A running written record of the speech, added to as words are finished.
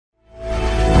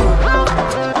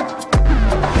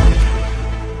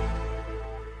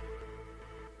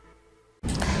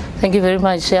Thank you very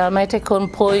much. My take on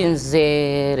points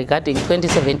regarding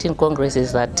 2017 Congress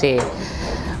is that,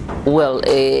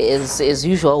 as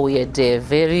usual, we had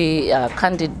very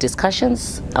candid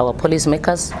discussions. Our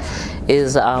policymakers,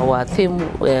 as our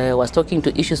theme was talking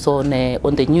to issues on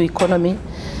the new economy.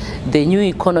 The new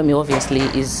economy obviously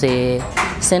is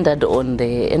centered on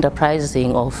the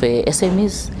enterprising of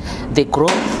SMEs, the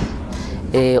growth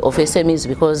of SMEs,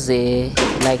 because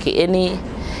like any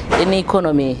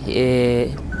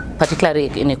economy, particularly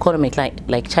an economy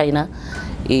like China,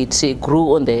 it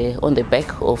grew on the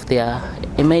back of their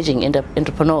emerging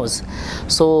entrepreneurs.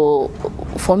 So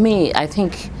for me, I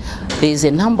think there is a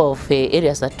number of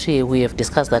areas that we have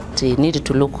discussed that need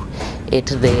to look at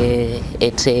the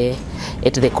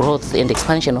growth and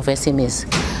expansion of SMEs.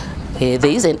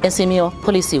 There is an SME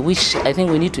policy which I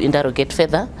think we need to interrogate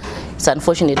further. It's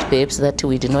unfortunate perhaps that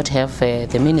we did not have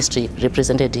the ministry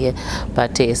represented here,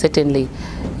 but certainly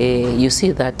you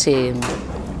see that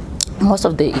most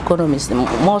of the economists,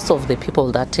 most of the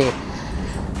people that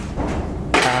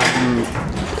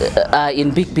are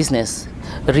in big business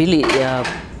really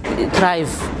thrive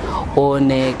on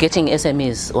getting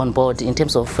SMEs on board in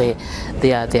terms of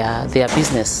their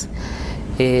business.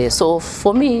 So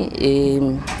for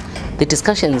me, the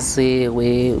discussions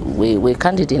were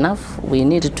candid enough. We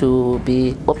need to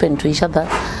be open to each other.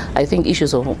 I think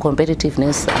issues of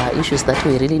competitiveness are issues that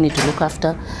we really need to look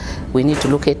after. We need to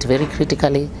look at very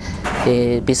critically.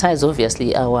 Besides,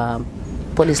 obviously, our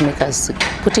policymakers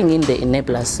putting in the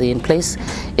enablers in place,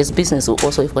 as business we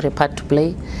also have got a part to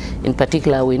play. In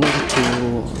particular, we need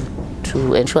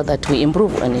to ensure that we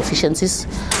improve on efficiencies.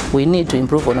 We need to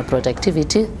improve on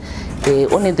productivity.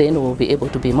 Only then we will be able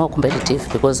to be more competitive,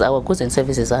 because our goods and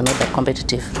services are not that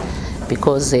competitive,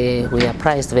 because we are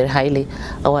priced very highly.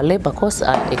 Our labor costs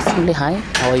are extremely high,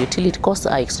 our utility costs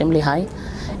are extremely high,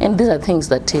 and these are things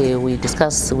that we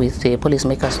discuss with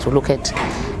policymakers to look at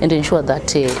and ensure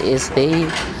that as they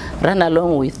run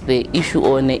along with the issue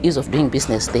on ease of doing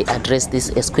business, they address this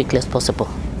as quickly as possible.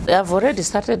 I've already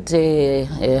started,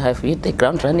 I've hit the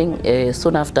ground running.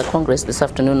 Soon after Congress this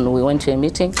afternoon, we went to a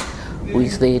meeting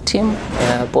with the team,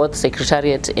 both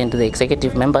Secretariat and the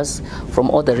executive members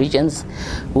from all the regions.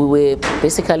 We were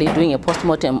basically doing a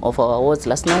post-mortem of our awards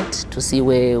last night to see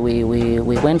where we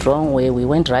went wrong, where we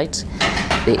went right,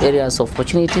 the areas of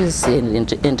opportunities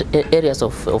and areas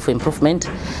of improvement.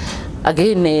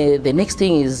 Again, the next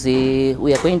thing is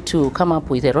we are going to come up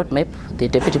with a roadmap. The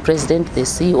Deputy President, the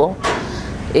CEO,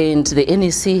 and the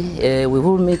NEC, we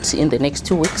will meet in the next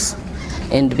 2 weeks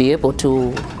and be able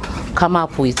to come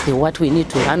up with what we need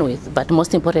to run with. But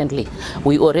most importantly,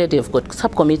 we already have got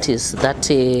subcommittees that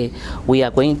we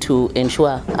are going to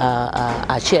ensure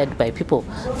are chaired by people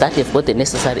that have got the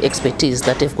necessary expertise,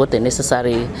 that have got the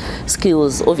necessary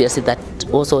skills, obviously that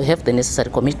also have the necessary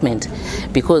commitment,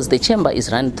 because the chamber is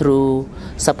run through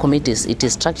subcommittees. It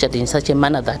is structured in such a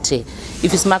manner that if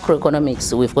it's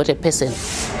macroeconomics, we've got a person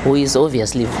who is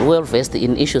obviously well versed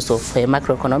in issues of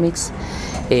macroeconomics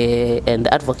and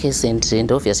advocacy and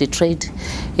obviously trade,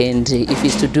 and if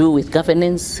it's to do with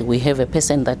governance, we have a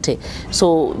person that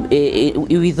so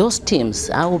with those teams,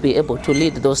 I will be able to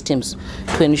lead those teams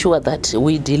to ensure that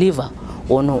we deliver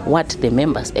on what the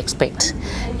members expect.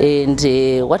 And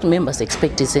what members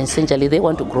expect is essentially they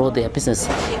want to grow their business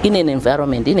in an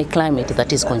environment, in a climate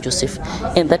that is conducive,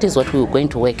 and that is what we're going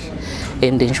to work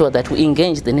and ensure that we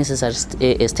engage the necessary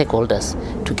stakeholders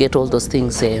to get all those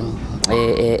things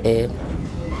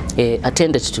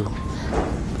attended to.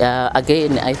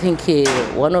 Again, I think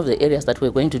one of the areas that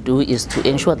we're going to do is to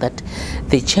ensure that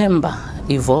the chamber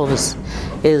evolves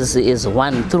as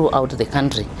one throughout the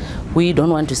country. We don't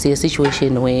want to see a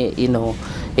situation where,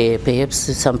 perhaps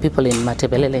some people in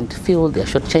Matebeleland feel they're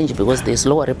shortchanged because there's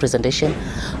lower representation.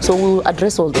 So we'll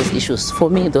address all those issues. For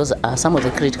me, those are some of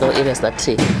the critical areas that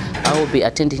I will be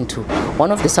attending to.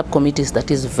 One of the subcommittees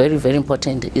that is very, very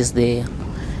important is the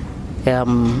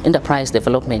enterprise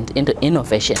development and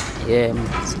innovation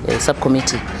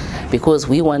subcommittee, because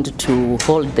we want to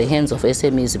hold the hands of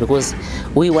SMEs, because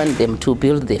we want them to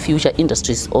build the future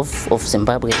industries of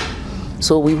Zimbabwe.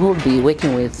 So we will be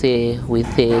working with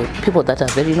people that are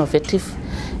very innovative,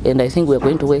 and I think we're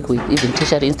going to work with even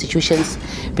tertiary institutions,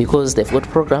 because they've got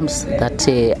programs that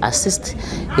assist,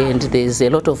 and there's a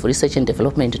lot of research and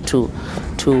development to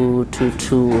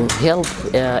help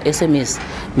SMEs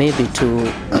maybe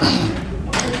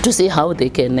to see how they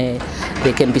can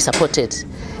be supported.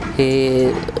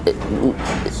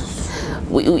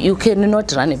 You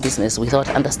cannot run a business without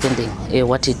understanding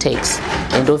what it takes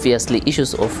And obviously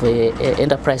issues of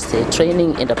enterprise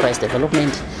training, enterprise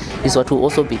development is what we'll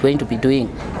also be going to be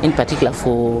doing, in particular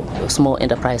for small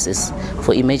enterprises,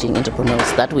 for emerging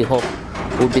entrepreneurs that we hope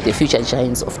will be the future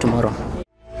giants of tomorrow.